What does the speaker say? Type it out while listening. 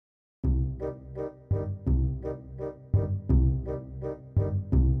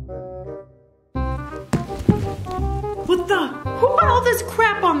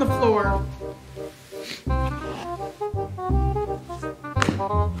crap on the floor.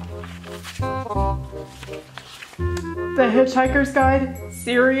 The Hitchhiker's Guide?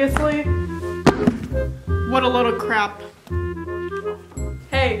 Seriously? What a load of crap.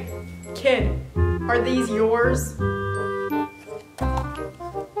 Hey, kid, are these yours?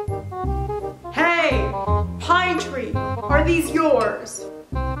 Hey, Pine Tree, are these yours?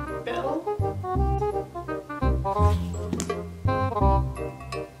 Bill?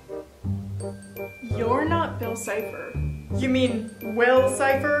 You're not Bill Cipher. You mean Will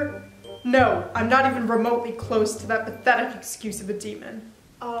Cipher? No, I'm not even remotely close to that pathetic excuse of a demon.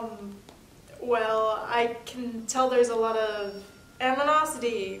 Well, I can tell there's a lot of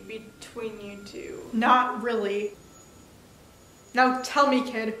animosity between you two. Not really. Now tell me,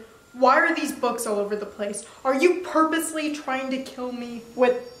 kid, why are these books all over the place? Are you purposely trying to kill me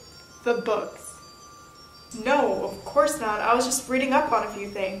with the books? No, of course not. I was just reading up on a few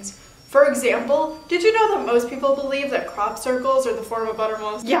things. For example, did you know that most people believe that crop circles are the form of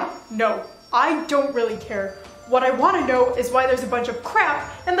uttermost? Yeah, no, I don't really care. What I want to know is why there's a bunch of crap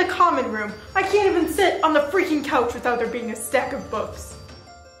in the common room. I can't even sit on the freaking couch without there being a stack of books.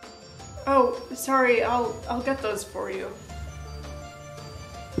 Oh, sorry, I'll get those for you.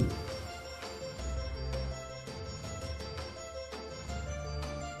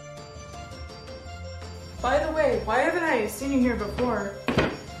 By the way, why haven't I seen you here before?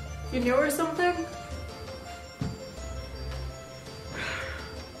 You new or something?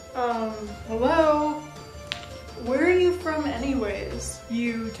 Hello? Where are you from anyways?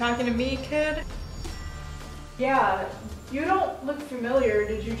 You talking to me, kid? Yeah, you don't look familiar.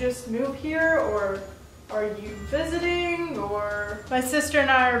 Did you just move here, or are you visiting, or? My sister and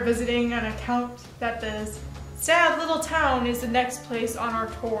I are visiting on account that this sad little town is the next place on our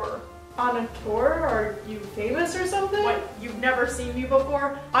tour. On a tour? Are you famous or something? What, you've never seen me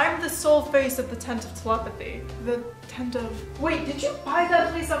before? I'm the sole face of the Tent of Telepathy. The Tent of... Wait, did you buy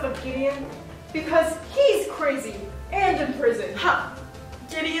that place off of Gideon? Because he's crazy and in prison. Ha!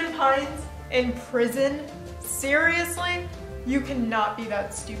 Gideon Pines in prison? Seriously? You cannot be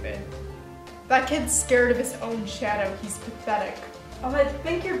that stupid. That kid's scared of his own shadow. He's pathetic. I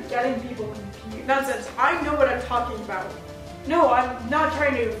think you're getting people confused. Nonsense. I know what I'm talking about. No, I'm not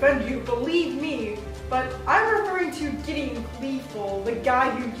trying to offend you, believe me, but I'm referring to Gideon Gleeful, the guy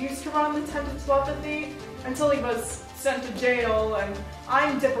who used to run the Tent of Telepathy until he was sent to jail, and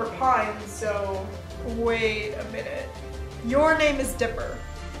I'm Dipper Pines, so... Wait a minute. Your name is Dipper.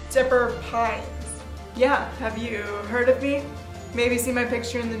 Dipper Pines. Yeah, have you heard of me? Maybe seen my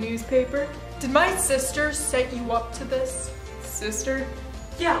picture in the newspaper? Did my sister set you up to this? Sister?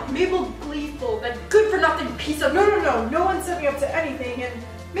 Yeah, Mabel Gleeful, that good-for-nothing piece of— No one set me up to anything, and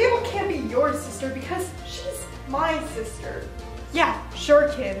Mabel can't be your sister because she's my sister. Yeah, sure,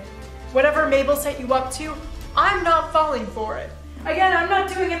 kid. Whatever Mabel set you up to, I'm not falling for it. Again, I'm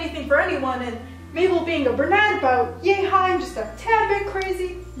not doing anything for anyone, and Mabel being a brunette about yay high, I'm just a tad bit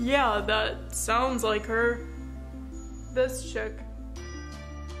crazy. Yeah, that sounds like her. This chick.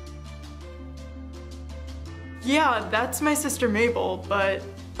 Yeah, that's my sister Mabel, but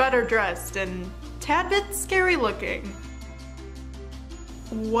better dressed and tad bit scary looking.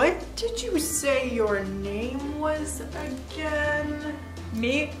 What did you say your name was again?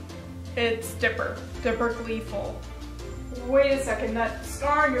 Me? It's Dipper. Dipper Gleeful. Wait a second, that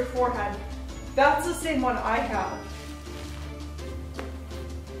scar on your forehead, that's the same one I have.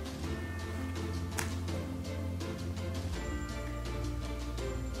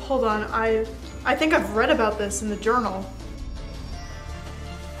 Hold on, I think I've read about this in the journal.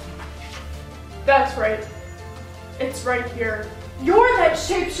 That's right. It's right here. You're that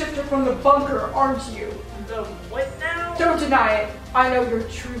shapeshifter from the bunker, aren't you? The what now? Don't deny it. I know your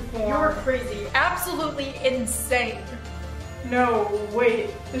true form. You're crazy. Absolutely insane. No, wait.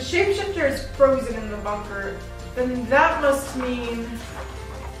 The shapeshifter is frozen in the bunker. Then that must mean...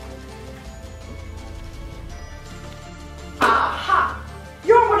 Aha!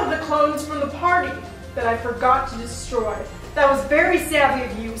 You're one of the clones from the party that I forgot to destroy. That was very savvy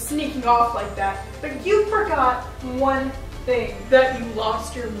of you, sneaking off like that. But you forgot one thing. That you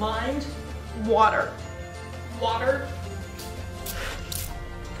lost your mind? Water. Water?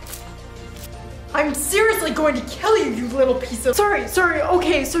 I'm seriously going to kill you, you little piece of— Sorry,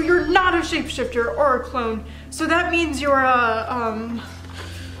 okay, so you're not a shapeshifter or a clone. So that means you're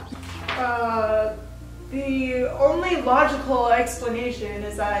the only logical explanation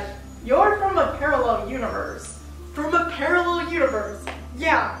is that you're from a parallel universe. From a parallel universe?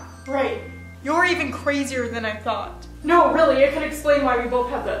 Yeah, right. You're even crazier than I thought. No, really, it could explain why we both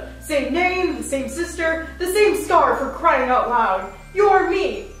have the same name, the same sister, the same scar, for crying out loud. You're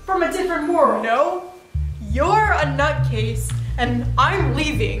me from a different world. No, you're a nutcase and I'm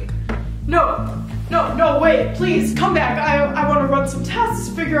leaving. No, wait, please come back. I want to run some tests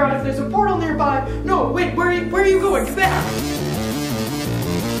to figure out if there's a portal nearby. No, wait, where are you going? Come back.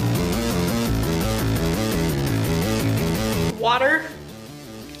 Water.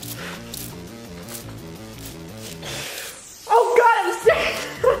 Oh God, I'm sick.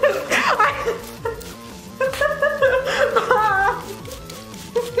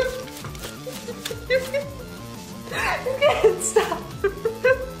 You can't stop.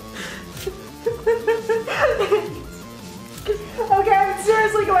 Okay, I'm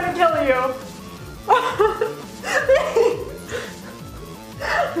seriously going to kill you.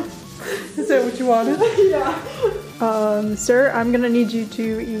 Is that what you wanted? Yeah. Sir, I'm gonna need you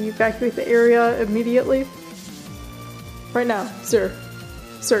to evacuate the area immediately. Right now, sir.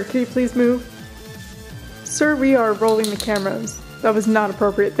 Sir, can you please move? Sir, we are rolling the cameras. That was not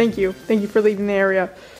appropriate. Thank you. Thank you for leaving the area.